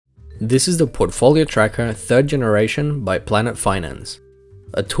This is the Portfolio Tracker 3rd generation by Planet Finance,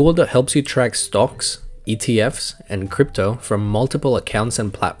 a tool that helps you track stocks, ETFs, and crypto from multiple accounts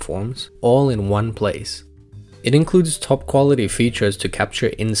and platforms, all in one place. It includes top quality features to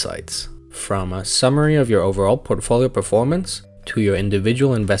capture insights, from a summary of your overall portfolio performance to your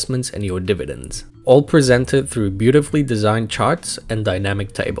individual investments and your dividends, all presented through beautifully designed charts and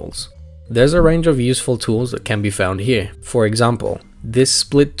dynamic tables. There's a range of useful tools that can be found here. For example, this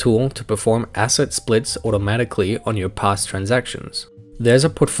split tool to perform asset splits automatically on your past transactions. There's a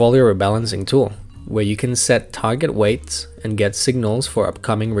portfolio rebalancing tool, where you can set target weights and get signals for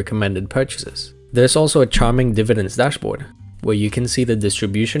upcoming recommended purchases. There's also a charming dividends dashboard, where you can see the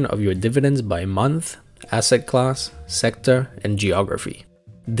distribution of your dividends by month, asset class, sector, and geography.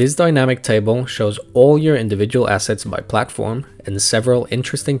 This dynamic table shows all your individual assets by platform and several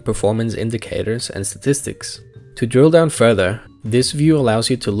interesting performance indicators and statistics. To drill down further, this view allows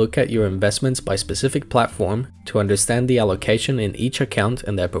you to look at your investments by specific platform to understand the allocation in each account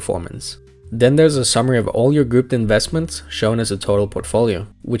and their performance. Then there's a summary of all your grouped investments shown as a total portfolio,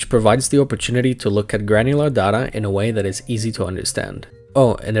 which provides the opportunity to look at granular data in a way that is easy to understand.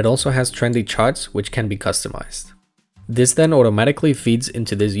 Oh, and it also has trendy charts which can be customized. This then automatically feeds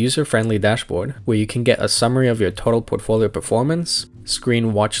into this user-friendly dashboard where you can get a summary of your total portfolio performance,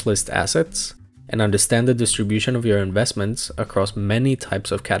 screen watchlist assets, and understand the distribution of your investments across many types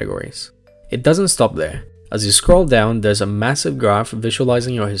of categories. It doesn't stop there. As you scroll down, there's a massive graph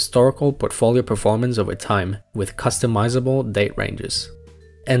visualizing your historical portfolio performance over time with customizable date ranges.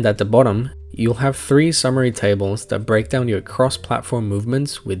 And at the bottom, you'll have 3 summary tables that break down your cross-platform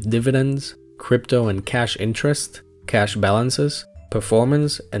movements with dividends, crypto and cash interest, cash balances,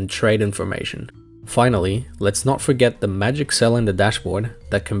 performance, and trade information. Finally, let's not forget the magic cell in the dashboard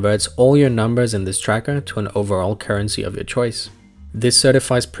that converts all your numbers in this tracker to an overall currency of your choice. This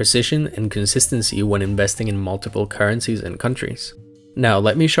certifies precision and consistency when investing in multiple currencies and countries. Now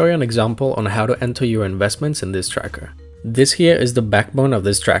let me show you an example on how to enter your investments in this tracker. This here is the backbone of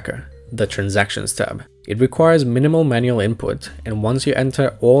this tracker, the Transactions tab. It requires minimal manual input, and once you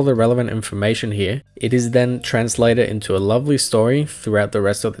enter all the relevant information here, it is then translated into a lovely story throughout the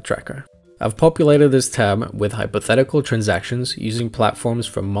rest of the tracker. I've populated this tab with hypothetical transactions using platforms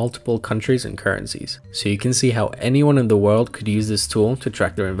from multiple countries and currencies, so you can see how anyone in the world could use this tool to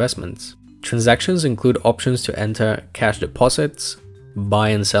track their investments. Transactions include options to enter cash deposits, buy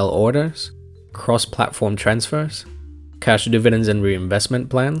and sell orders, cross-platform transfers, cash dividends and reinvestment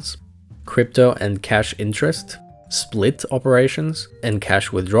plans, crypto and cash interest, split operations, and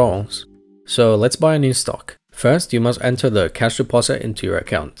cash withdrawals. So let's buy a new stock. First, you must enter the cash deposit into your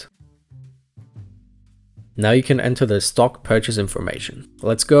account. Now you can enter the stock purchase information.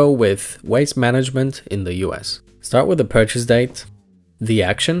 Let's go with Waste Management in the US. Start with the purchase date, the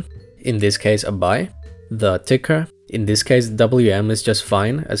action, in this case a buy, the ticker, in this case WM is just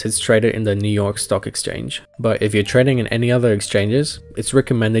fine as it's traded in the New York Stock Exchange, but if you're trading in any other exchanges, it's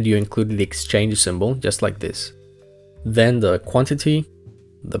recommended you include the exchange symbol just like this. Then the quantity,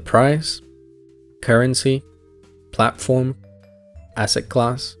 the price, currency, platform, asset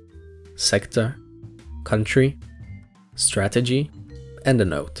class, sector, country, strategy, and a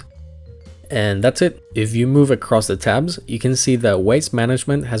note. And that's it. If you move across the tabs, you can see that Waste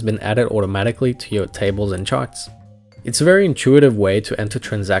Management has been added automatically to your tables and charts. It's a very intuitive way to enter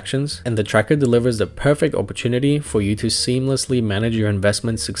transactions, and the tracker delivers the perfect opportunity for you to seamlessly manage your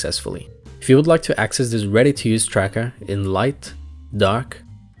investments successfully. If you would like to access this ready-to-use tracker in light, dark,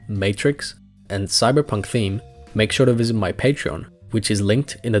 matrix, and cyberpunk theme, make sure to visit my Patreon, which is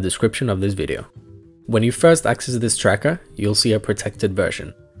linked in the description of this video. When you first access this tracker, you'll see a protected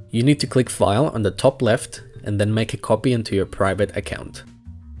version. You need to click File on the top left and then make a copy into your private account.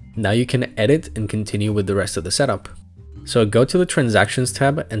 Now you can edit and continue with the rest of the setup. So go to the Transactions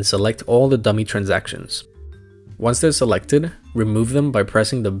tab and select all the dummy transactions. Once they're selected, remove them by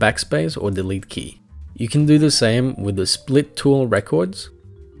pressing the backspace or delete key. You can do the same with the split tool records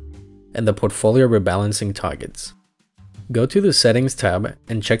and the portfolio rebalancing targets. Go to the Settings tab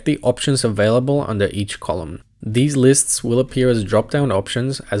and check the options available under each column. These lists will appear as drop-down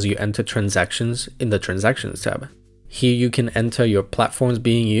options as you enter transactions in the Transactions tab. Here you can enter your platforms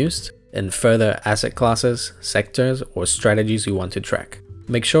being used and further asset classes, sectors, or strategies you want to track.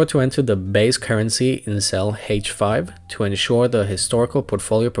 Make sure to enter the base currency in cell H5 to ensure the historical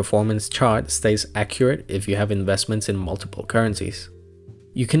portfolio performance chart stays accurate if you have investments in multiple currencies.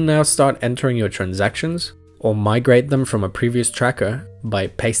 You can now start entering your transactions or migrate them from a previous tracker by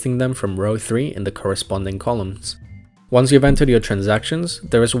pasting them from row 3 in the corresponding columns. Once you've entered your transactions,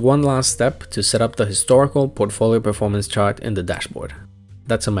 there is one last step to set up the historical portfolio performance chart in the dashboard.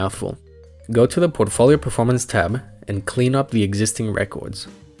 That's a mouthful. Go to the Portfolio Performance tab and clean up the existing records.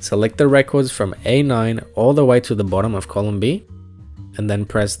 Select the records from A9 all the way to the bottom of column B, and then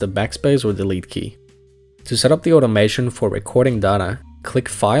press the backspace or delete key. To set up the automation for recording data, click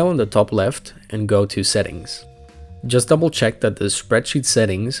File on the top left and go to Settings. Just double check that the spreadsheet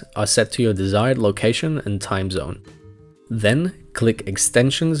settings are set to your desired location and time zone. Then click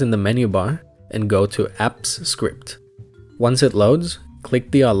Extensions in the menu bar and go to Apps Script. Once it loads,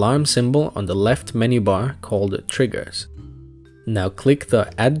 click the alarm symbol on the left menu bar called Triggers. Now click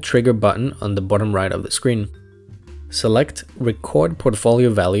the Add Trigger button on the bottom right of the screen. Select Record Portfolio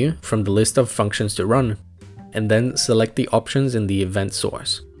Value from the list of functions to run, and then select the options in the event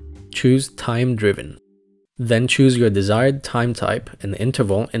source. Choose Time Driven. Then choose your desired time type and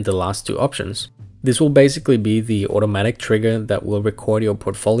interval in the last two options. This will basically be the automatic trigger that will record your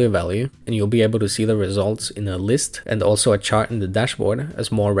portfolio value, and you'll be able to see the results in a list and also a chart in the dashboard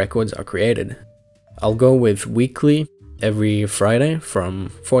as more records are created. I'll go with weekly every Friday from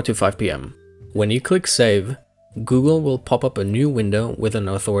 4 to 5 p.m. When you click Save, Google will pop up a new window with an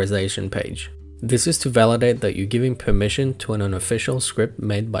authorization page. This is to validate that you're giving permission to an unofficial script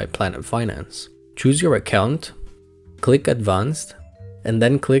made by Planet Finance. Choose your account, click Advanced, and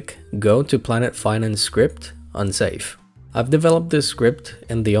then click Go to Planet Finance Script on Save. I've developed this script,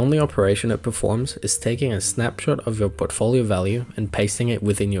 and the only operation it performs is taking a snapshot of your portfolio value and pasting it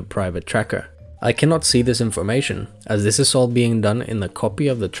within your private tracker. I cannot see this information, as this is all being done in the copy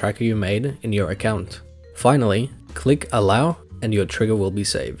of the tracker you made in your account. Finally, click Allow and your trigger will be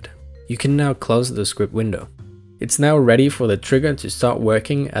saved. You can now close the script window. It's now ready for the trigger to start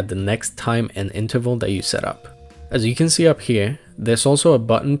working at the next time and interval that you set up. As you can see up here, there's also a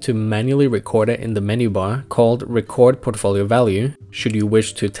button to manually record it in the menu bar called Record Portfolio Value, should you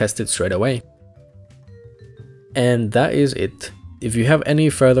wish to test it straight away. And that is it. If you have any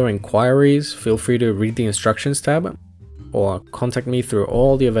further inquiries, feel free to read the instructions tab or contact me through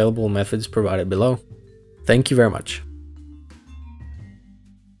all the available methods provided below. Thank you very much.